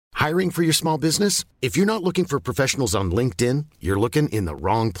Hiring for your small business? If you're not looking for professionals on LinkedIn, you're looking in the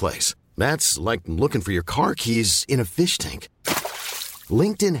wrong place. That's like looking for your car keys in a fish tank.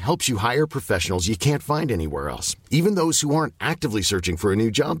 LinkedIn helps you hire professionals you can't find anywhere else, even those who aren't actively searching for a new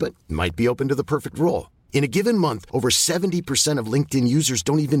job but might be open to the perfect role. In a given month, over 70% of LinkedIn users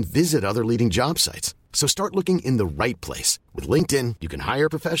don't even visit other leading job sites. So start looking in the right place. With LinkedIn, you can hire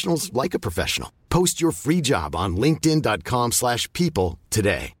professionals like a professional. Post your free job on linkedin.com/people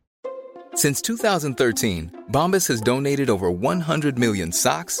today. Since 2013, Bombas has donated over 100 million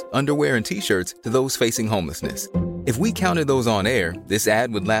socks, underwear, and T-shirts to those facing homelessness. If we counted those on air, this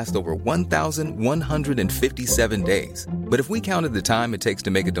ad would last over 1,157 days. But if we counted the time it takes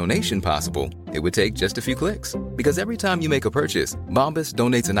to make a donation possible, it would take just a few clicks. Because every time you make a purchase, Bombas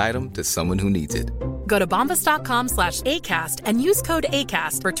donates an item to someone who needs it. Go to bombas.com/ACAST and use code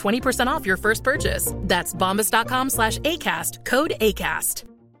ACAST for 20% off your first purchase. That's bombas.com/ACAST, code ACAST.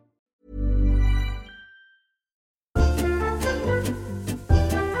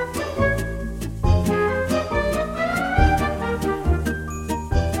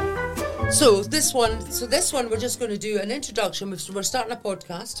 So this one, we're just going to do an introduction. We're starting a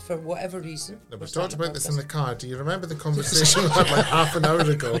podcast for whatever reason. No, we talked about this in the car. Do you remember the conversation we had like half an hour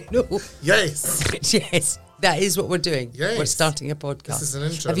ago? No. Yes. Yes, that is what we're doing. Yes. We're starting a podcast. This is an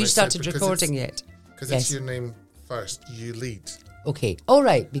intro. Have you started recording yet? Because it's your name first. You lead. Okay. All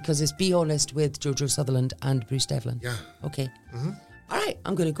right, because it's Be Honest with Jojo Sutherland and Bruce Devlin. Yeah. Okay. Mm-hmm. All right,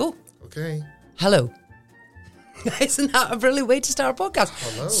 I'm going to go. Okay. Hello. Isn't that a brilliant way to start a podcast?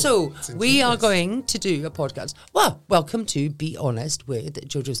 Hello. So we are going to do a podcast. Well, welcome to Be Honest with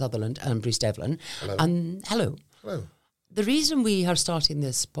Jojo Sutherland and Bruce Devlin. Hello. And hello. Hello. The reason we are starting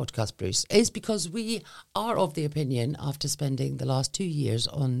this podcast, Bruce, is because we are of the opinion, after spending the last 2 years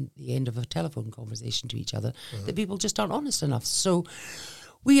on the end of a telephone conversation to each other, that people just aren't honest enough. So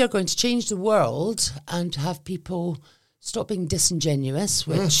we are going to change the world and have people stop being disingenuous,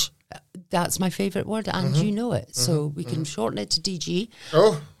 which... That's my favourite word, and you know it. So we can shorten it to DG.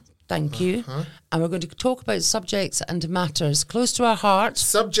 Oh. Thank you. And we're going to talk about subjects and matters close to our heart.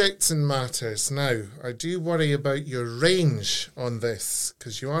 Subjects and matters. Now, I do worry about your range on this,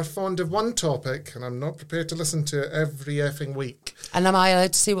 because you are fond of one topic, and I'm not prepared to listen to it every effing week. And am I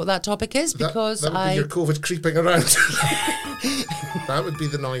allowed to say what that topic is? Because that would be your COVID creeping around. That would be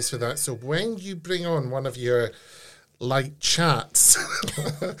the noise for that. So when you bring on one of your... light chats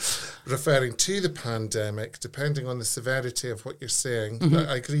referring to the pandemic, depending on the severity of what you're saying.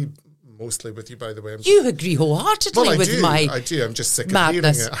 I agree mostly with you, by the way. You agree wholeheartedly with my I do. I'm just sick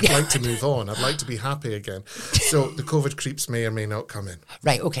madness. of hearing it. I'd like to move on. I'd like to be happy again. So the COVID creeps may or may not come in.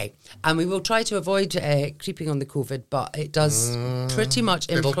 Right, okay. And we will try to avoid creeping on the COVID, but it does pretty much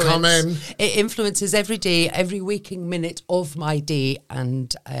influence. It'll come in. It influences every day, every waking minute of my day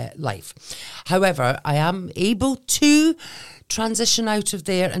and life. However, I am able to transition out of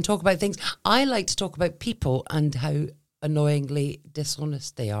there and talk about things. I like to talk about people and how annoyingly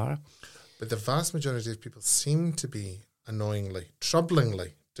dishonest they are. But the vast majority of people seem to be annoyingly,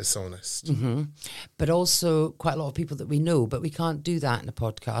 troublingly dishonest. Mm-hmm. But also quite a lot of people that we know, but we can't do that in a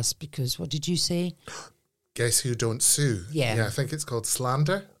podcast because, what did you say? Guess who don't sue? Yeah. I think it's called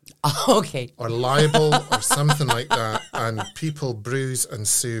slander. Oh, okay. Or libel or something like that. And people bruise and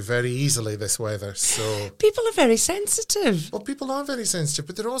sue very easily this weather. So people are very sensitive. Well, people are very sensitive,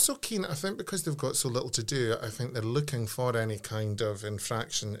 but they're also keen. I think because they've got so little to do, I think they're looking for any kind of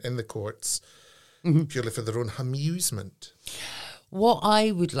infraction in the courts purely for their own amusement. What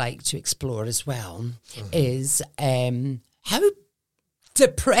I would like to explore as well is how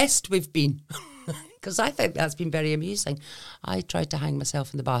depressed we've been. Because I think that's been very amusing. I tried to hang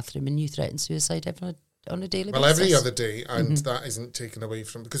myself in the bathroom and you threaten suicide on a daily basis. Well, every other day, and that isn't taken away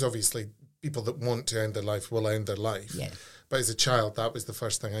from... Because obviously people that want to end their life will end their life. Yeah. But as a child, that was the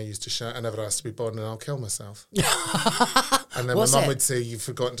first thing I used to shout. I never asked to be born and I'll kill myself. And then my mum would say, you've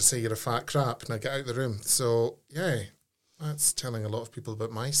forgotten to say you're a fat crap, and I get out of the room. So, yeah, that's telling a lot of people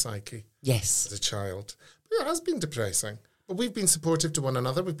about my psyche. Yes. As a child. But it has been depressing. But we've been supportive to one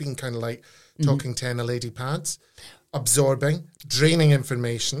another. We've been kind of like talking 10 a lady pads, absorbing, draining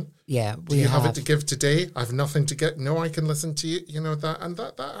information. Yeah, Do you have it to give today? I've nothing to get. No, I can listen to you. You know that, and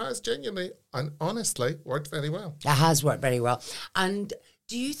that has genuinely and honestly worked very well. It has worked very well. And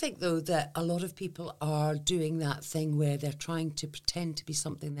do you think, though, that a lot of people are doing that thing where they're trying to pretend to be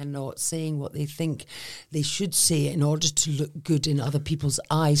something they're not, saying what they think they should say in order to look good in other people's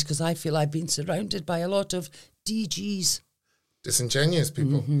eyes? Because I feel I've been surrounded by a lot of DGs. Disingenuous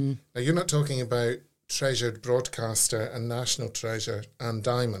people. Now, you're not talking about treasured broadcaster and national treasure Anne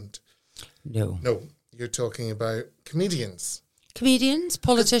Diamond. No. No, you're talking about comedians. Comedians,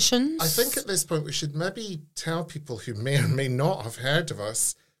 politicians. I think at this point we should maybe tell people who may or may not have heard of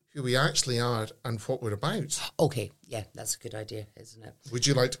us who we actually are and what we're about. Okay, yeah, that's a good idea, isn't it? Would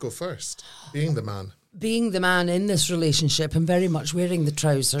you like to go first? Being the man. Being the man in this relationship and very much wearing the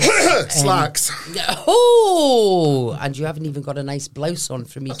trousers. Slacks. Oh, and you haven't even got a nice blouse on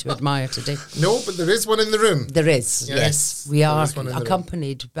for me to admire today. No, but there is one in the room. There is, yes. We are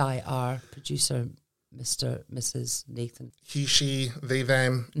accompanied by our producer, Mrs. Nathan. He, she, they,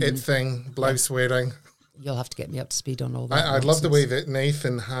 them, it thing, blouse wearing. You'll have to get me up to speed on all that. I love the way that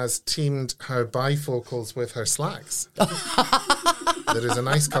Nathan has teamed her bifocals with her slacks. There is a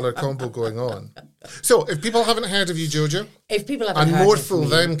nice colour combo going on. So, if people haven't heard of you, Jojo, if people haven't and heard more of fool me,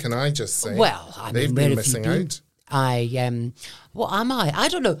 them, can I just say? Well, they've been missing out. What am I? I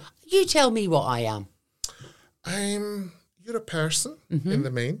don't know. You tell me what I am. You're a person in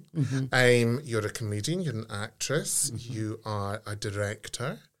the main. You're a comedian. You're an actress. You are a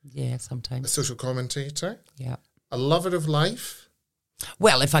director. Yeah, sometimes. A social commentator. Yeah. A lover of life.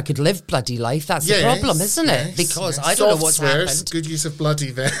 Well, if I could live bloody life, that's the problem, isn't it? Because I don't know what's happened. Good use of bloody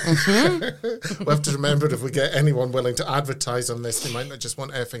there. We'll have to remember if we get anyone willing to advertise on this, they might not just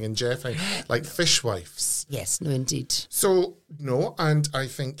want effing and jeffing, like fishwives. Yes, no, indeed. So, no, and I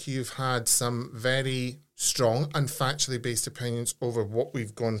think you've had some very strong and factually based opinions over what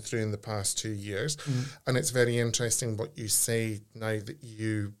we've gone through in the past 2 years. And it's very interesting what you say now that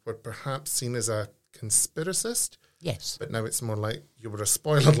you were perhaps seen as a conspiracist. Yes. But now it's more like you were a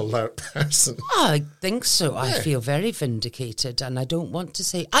spoiler alert person. I think so. Yeah. I feel very vindicated and I don't want to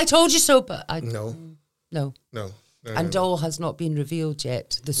say, I told you so, but I... No. And all has not been revealed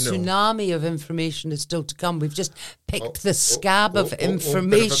yet. The tsunami of information is still to come. We've just picked the scab of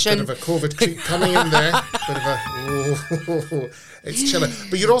information. Bit of a COVID creep coming in there. It's chilling.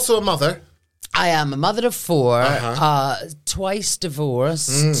 But you're also a mother. I am a mother of 4, twice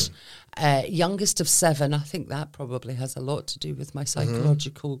divorced. Youngest of 7. I think that probably has a lot to do with my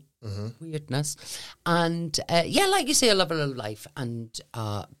psychological weirdness. And like you say, a lover of life and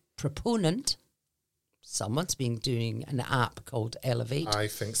proponent. Someone's been doing an app called Elevate. I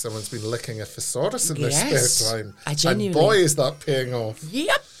think someone's been licking a thesaurus in their spare time. I genuinely. And boy, is that paying off.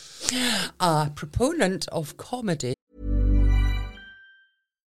 Yep. Proponent of comedy.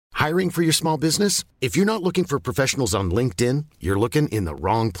 Hiring for your small business? If you're not looking for professionals on LinkedIn, you're looking in the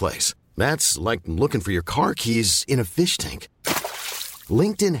wrong place. That's like looking for your car keys in a fish tank.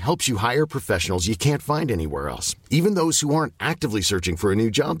 LinkedIn helps you hire professionals you can't find anywhere else, even those who aren't actively searching for a new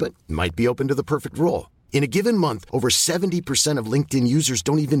job but might be open to the perfect role. In a given month, over 70% of LinkedIn users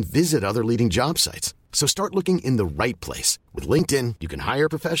don't even visit other leading job sites. So start looking in the right place. With LinkedIn, you can hire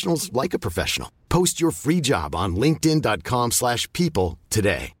professionals like a professional. Post your free job on linkedin.com/people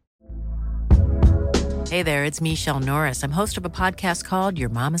today. Hey there, it's Michelle Norris. I'm host of a podcast called Your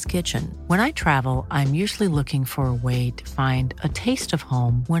Mama's Kitchen. When I travel, I'm usually looking for a way to find a taste of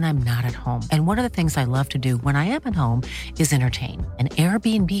home when I'm not at home. And one of the things I love to do when I am at home is entertain. And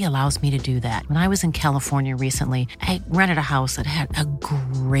Airbnb allows me to do that. When I was in California recently, I rented a house that had a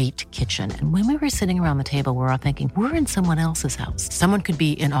great kitchen. And when we were sitting around the table, we're all thinking, we're in someone else's house. Someone could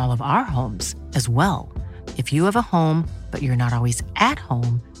be in all of our homes as well. If you have a home, but you're not always at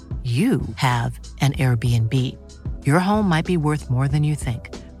home, you have an Airbnb. Your home might be worth more than you think.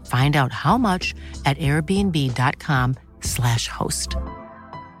 Find out how much at airbnb.com/host.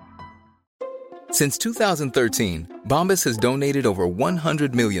 Since 2013, Bombas has donated over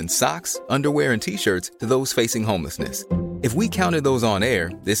 100 million socks, underwear, and T-shirts to those facing homelessness. If we counted those on air,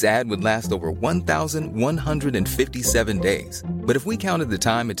 this ad would last over 1,157 days. But if we counted the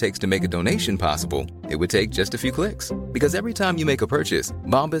time it takes to make a donation possible, it would take just a few clicks. Because every time you make a purchase,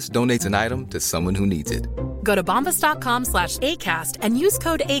 Bombas donates an item to someone who needs it. Go to bombas.com/ACAST and use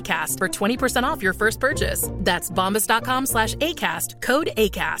code ACAST for 20% off your first purchase. That's bombas.com/ACAST, code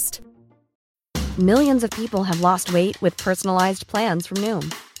ACAST. Millions of people have lost weight with personalized plans from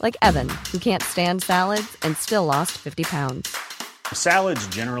Noom. Like Evan, who can't stand salads and still lost 50 pounds. Salads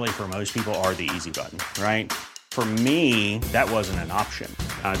generally for most people are the easy button, right? For me, that wasn't an option.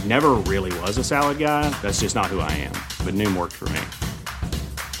 I never really was a salad guy. That's just not who I am. But Noom worked for me.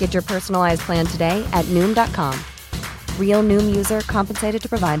 Get your personalized plan today at Noom.com. Real Noom user compensated to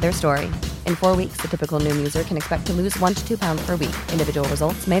provide their story. In 4 weeks, the typical Noom user can expect to lose 1 to 2 pounds per week. Individual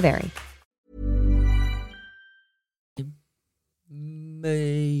results may vary.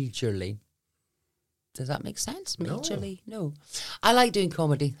 Majorly. Does that make sense? Majorly? No. I like doing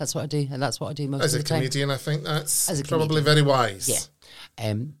comedy. That's what I do. And that's what I do most of the time. As a comedian, I think that's probably very wise. Yeah.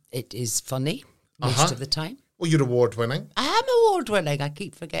 It is funny most of the time. Well, you're award-winning. I am award-winning. I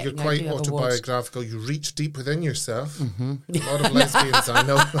keep forgetting. You're quite I do have awards. autobiographical. You reach deep within yourself. A lot of lesbians I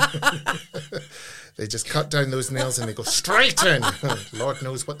know. They just cut down those nails and they go straight in. Lord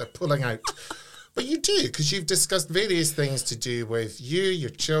knows what they're pulling out. But you do, because you've discussed various things to do with you, your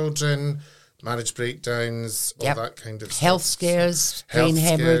children, marriage breakdowns, all that kind of health stuff. scares, Health brain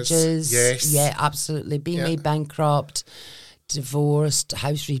hemorrhages. scares, yes. Yeah, absolutely. Being made bankrupt, divorced,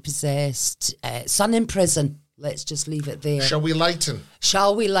 house repossessed, son in prison. Let's just leave it there. Shall we lighten?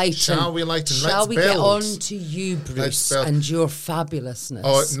 Shall we lighten? Shall we lighten? Shall Let's we build. get on to you, Bruce, and your fabulousness?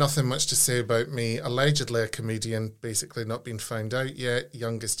 Oh, nothing much to say about me. Allegedly a comedian, basically not been found out yet.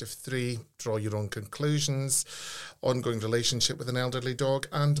 Youngest of 3. Draw your own conclusions. Ongoing relationship with an elderly dog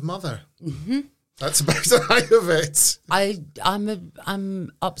and mother. Mm-hmm. That's about the height of it.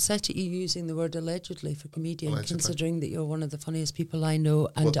 I'm upset at you using the word allegedly for comedian, considering that you're one of the funniest people I know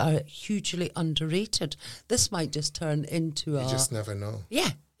and are hugely underrated. This might just turn into You just never know. Yeah,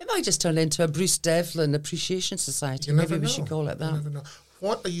 it might just turn into a Bruce Devlin Appreciation Society. Maybe we should call it that. You never know.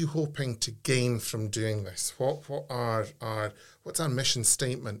 What are you hoping to gain from doing this? What's our mission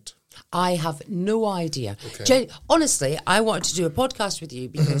statement? I have no idea. Okay. Honestly, I wanted to do a podcast with you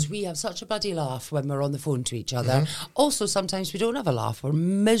because we have such a bloody laugh when we're on the phone to each other. Also, sometimes we don't have a laugh. We're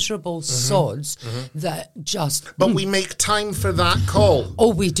miserable sods that just... But we make time for that call.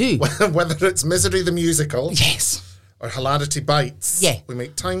 Oh, we do. Whether it's Misery the Musical... Yes. Or Hilarity Bites. Yeah. We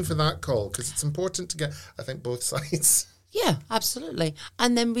make time for that call because it's important to get, I think, both sides. Yeah, absolutely.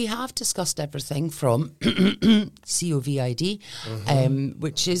 And then we have discussed everything from COVID,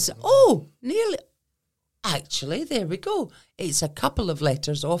 which is, nearly... Actually, there we go. It's a couple of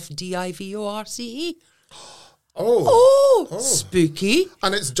letters off DIVORCE. Oh, spooky.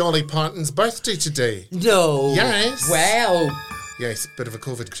 And it's Dolly Parton's birthday today. No. Yes. Well... Yes, bit of a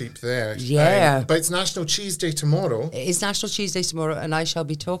COVID creep there. Yeah. But it's National Cheese Day tomorrow. It is National Cheese Day tomorrow, and I shall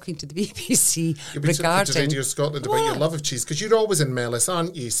be talking to the BBC You'll be regarding... talking to Radio Scotland about your love of cheese, because you're always in Mellis,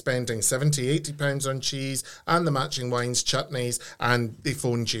 aren't you? Spending £70, £80 on cheese and the matching wines, chutneys, and they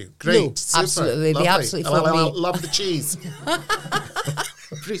phoned you. Great. No, super, absolutely. lovely. They absolutely phoned me. Love the cheese.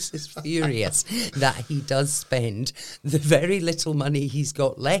 Bruce is furious that he does spend the very little money he's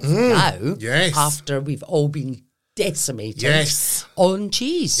got left now after we've all been decimated on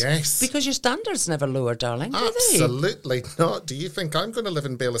cheese. Yes. Because your standards never lower, darling, do they? Absolutely not. Do you think I'm going to live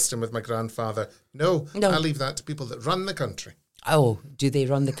in Baillieston with my grandfather? No. I leave that to people that run the country. Oh, do they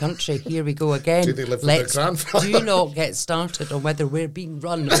run the country? Here we go again. Do they live with their grandfather? Do not get started on whether we're being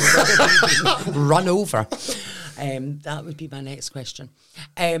run or whether we're being run over. That would be my next question.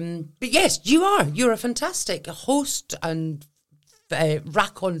 But yes, you are. You're a fantastic host and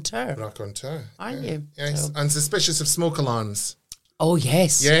raconteur. Raconteur. Aren't you? Yes. So. And suspicious of smoke alarms. Oh,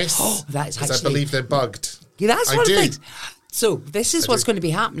 yes. Yes. Oh, that's actually... Because I believe they're bugged. Yeah, that's I one do. of the things. So this is what's going to be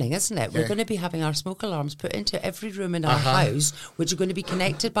happening, isn't it? We're Yeah. going to be having our smoke alarms put into every room in our house, which are going to be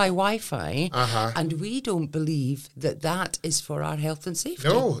connected by Wi-Fi. And we don't believe that that is for our health and safety.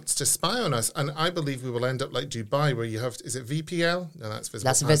 No, it's to spy on us. And I believe we will end up like Dubai, where you have, is it VPL? No, that's visible.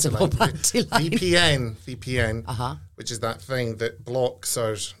 That's a visible panty line. VPN, which is that thing that blocks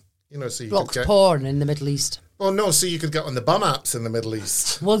our, you know, so you Blocks could get... porn in the Middle East. Well, no, so you could get on the bum apps in the Middle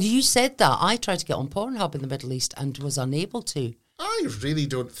East. Well, you said that. I tried to get on Pornhub in the Middle East and was unable to. I really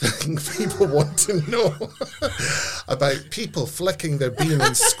don't think people want to know about people flicking their bean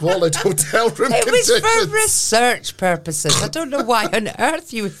in squalid hotel room conditions. It was for research purposes. I don't know why on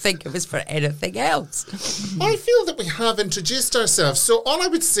earth you would think it was for anything else. I feel that we have introduced ourselves. So all I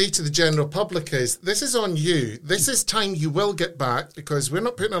would say to the general public is, this is on you. This is time you will get back, because we're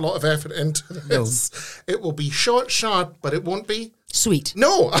not putting a lot of effort into this. No. It will be short, sharp, but it won't be... sweet.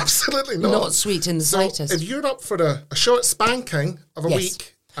 No, absolutely not. Not sweet in the slightest. If you're up for a short spanking of a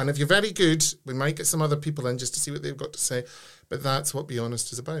week, and if you're very good, we might get some other people in just to see what they've got to say. But that's what Be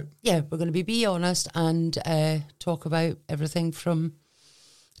Honest is about. Yeah, we're going to be honest and talk about everything from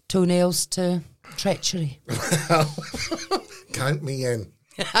toenails to treachery. Well, count me in.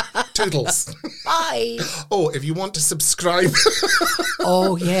 Toodles. Bye. Oh, if you want to subscribe.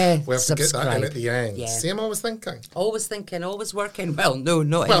 Oh, yeah. We have to get that in at the end. Yeah. See, I'm always thinking. Always thinking, always working. Well, no,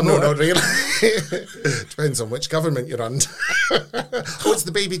 not well, anymore. No, not really. Depends on which government you're under. Oh, it's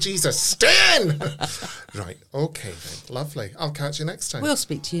the baby Jesus. Stay in! Right, okay then. Lovely. I'll catch you next time. We'll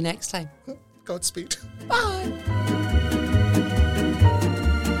speak to you next time. Godspeed. Bye.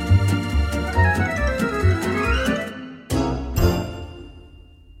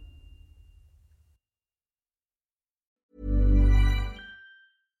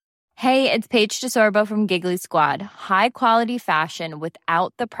 Hey, it's Paige DeSorbo from Giggly Squad. High quality fashion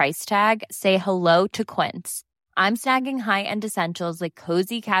without the price tag. Say hello to Quince. I'm snagging high-end essentials like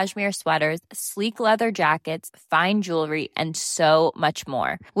cozy cashmere sweaters, sleek leather jackets, fine jewelry, and so much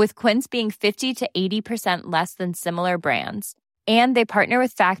more. With Quince being 50 to 80% less than similar brands. And they partner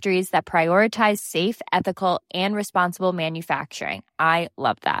with factories that prioritize safe, ethical, and responsible manufacturing. I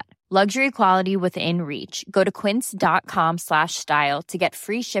love that. Luxury quality within reach. Go to quince.com/style to get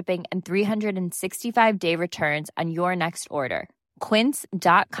free shipping and 365-day returns on your next order.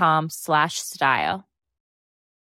 Quince.com/style.